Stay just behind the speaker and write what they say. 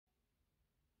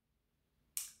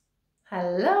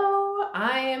Hello,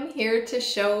 I am here to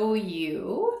show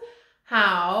you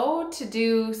how to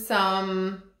do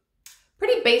some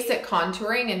pretty basic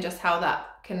contouring and just how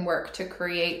that can work to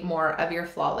create more of your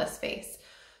flawless face.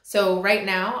 So right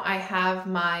now I have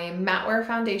my matte wear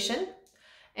foundation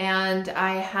and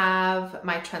I have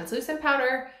my translucent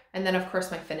powder and then of course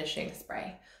my finishing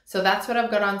spray. So that's what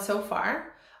I've got on so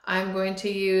far. I'm going to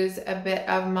use a bit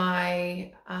of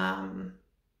my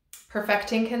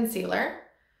Perfecting Concealer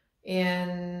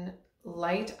in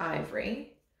light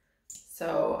ivory.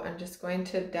 So I'm just going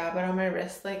to dab it on my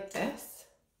wrist like this.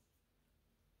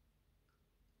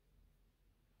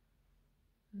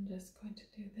 I'm just going to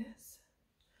do this.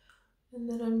 And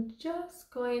then I'm just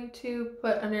going to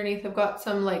put underneath, I've got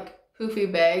some like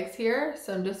poofy bags here,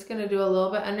 so I'm just gonna do a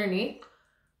little bit underneath.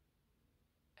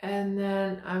 And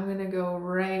then I'm gonna go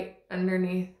right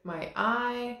underneath my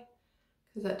eye,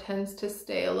 because that tends to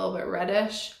stay a little bit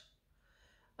reddish.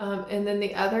 And then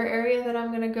the other area that I'm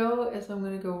going to go is I'm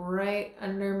going to go right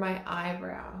under my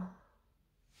eyebrow.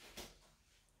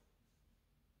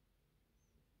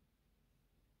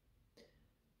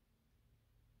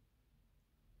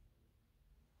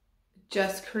 It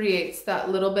just creates that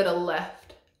little bit of lift.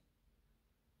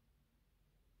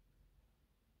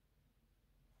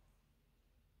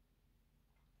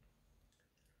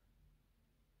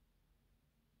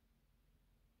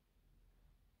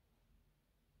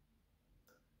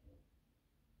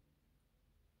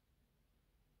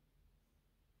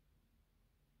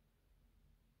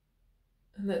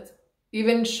 And that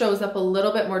even shows up a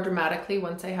little bit more dramatically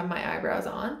once I have my eyebrows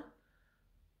on.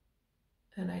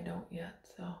 And I don't yet,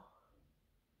 so.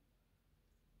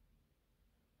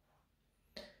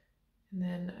 And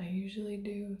then I usually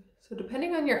do, so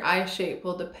depending on your eye shape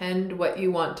will depend what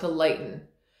you want to lighten.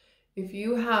 If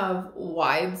you have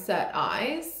wide set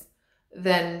eyes,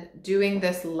 then doing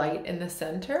this light in the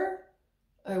center,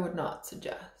 I would not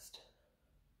suggest.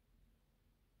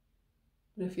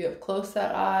 But if you have close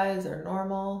set eyes or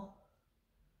normal,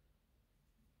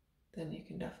 then you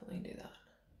can definitely do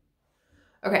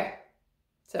that. Okay,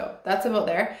 so that's about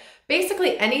there.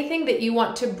 Basically anything that you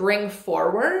want to bring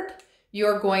forward,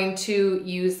 you're going to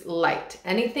use light.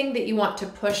 Anything that you want to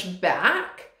push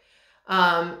back,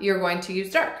 you're going to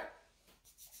use dark.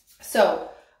 So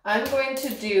I'm going to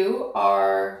do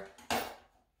our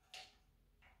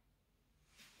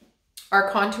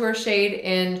contour shade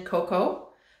in Cocoa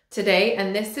today,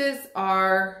 and this is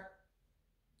our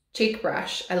cheek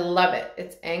brush. I love it.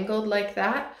 It's angled like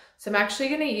that. So I'm actually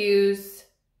going to use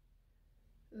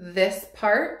this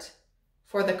part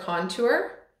for the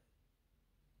contour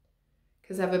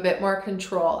because I have a bit more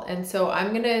control. And so I'm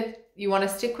going to, you want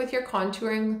to stick with your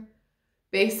contouring,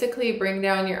 basically bring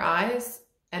down your eyes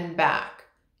and back.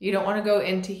 You don't want to go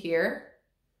into here.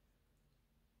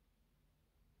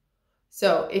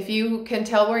 So if you can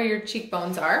tell where your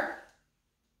cheekbones are,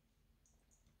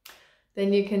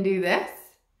 then you can do this.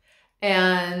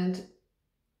 And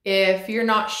if you're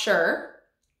not sure,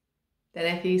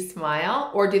 then if you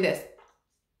smile or do this,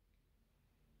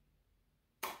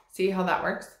 see how that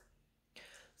works?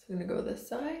 So I'm gonna go this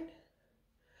side.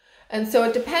 And so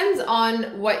it depends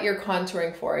on what you're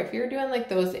contouring for. If you're doing like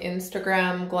those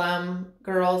Instagram glam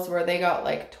girls where they got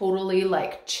like totally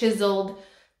like chiseled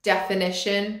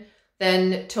definition,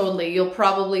 then totally, you'll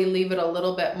probably leave it a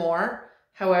little bit more.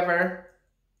 However,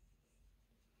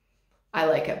 I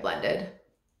like it blended.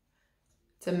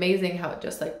 It's amazing how it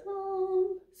just like,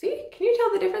 see, can you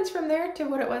tell the difference from there to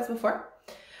what it was before?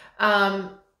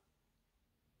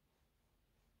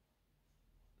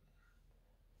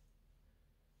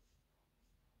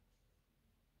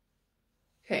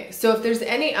 Okay, so if there's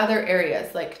any other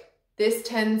areas, like this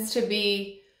tends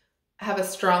to have a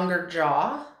stronger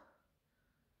jaw,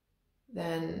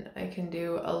 then I can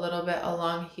do a little bit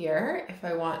along here if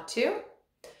I want to.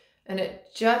 And it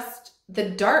just, the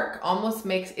dark almost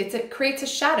makes, it creates a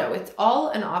shadow. It's all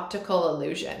an optical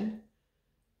illusion.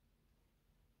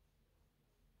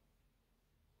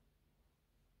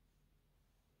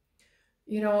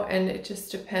 You know, and it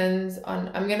just depends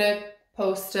on, I'm gonna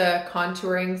post a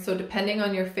contouring. So depending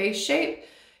on your face shape,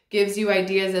 gives you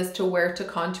ideas as to where to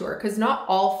contour, because not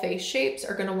all face shapes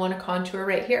are gonna wanna contour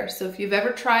right here. So if you've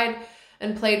ever tried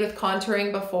and played with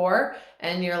contouring before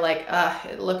and you're like,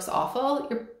 it looks awful,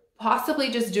 you're possibly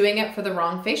just doing it for the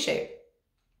wrong face shape.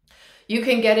 You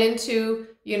can get into,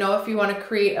 you know, if you want to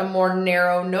create a more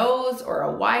narrow nose or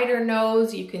a wider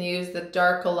nose, you can use the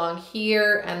dark along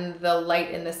here and the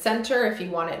light in the center if you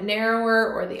want it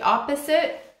narrower, or the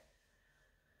opposite.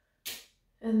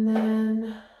 And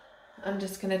then I'm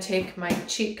just going to take my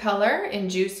cheek color in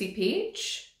Juicy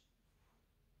Peach.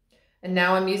 And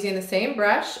now I'm using the same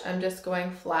brush. I'm just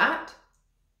going flat.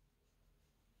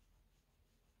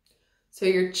 So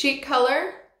your cheek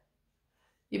color,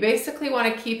 you basically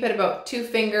want to keep it about 2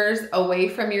 fingers away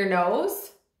from your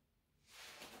nose.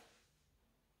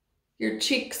 Your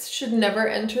cheeks should never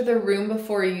enter the room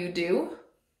before you do.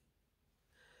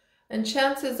 And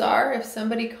chances are, if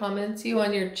somebody comments you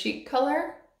on your cheek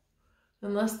color,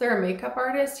 unless they're a makeup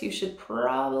artist, you should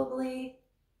probably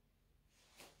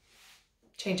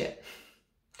change it.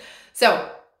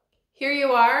 So here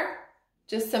you are,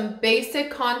 just some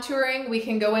basic contouring. We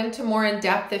can go into more in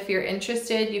depth if you're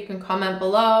interested. You can comment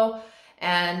below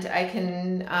and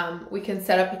we can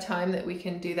set up a time that we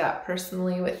can do that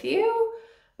personally with you.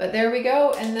 But there we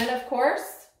go. And then of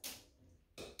course,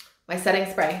 my setting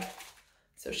spray.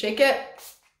 So shake it.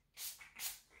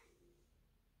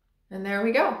 And there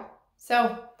we go.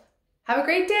 So have a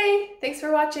great day. Thanks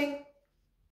for watching.